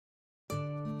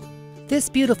This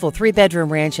beautiful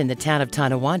three-bedroom ranch in the town of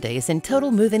Tonawanda is in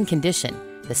total move-in condition.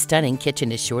 The stunning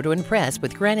kitchen is sure to impress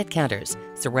with granite counters,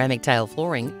 ceramic tile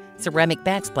flooring, ceramic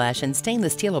backsplash, and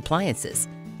stainless steel appliances.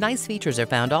 Nice features are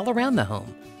found all around the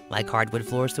home, like hardwood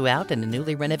floors throughout and a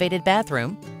newly renovated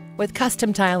bathroom. With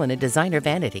custom tile and a designer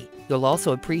vanity, you'll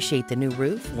also appreciate the new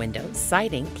roof, windows,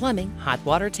 siding, plumbing, hot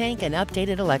water tank, and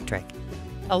updated electric.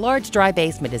 A large dry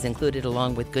basement is included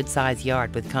along with good-sized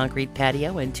yard with concrete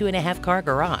patio and 2.5-car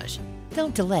garage.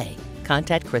 Don't delay.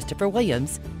 Contact Christopher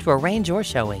Williams to arrange your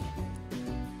showing.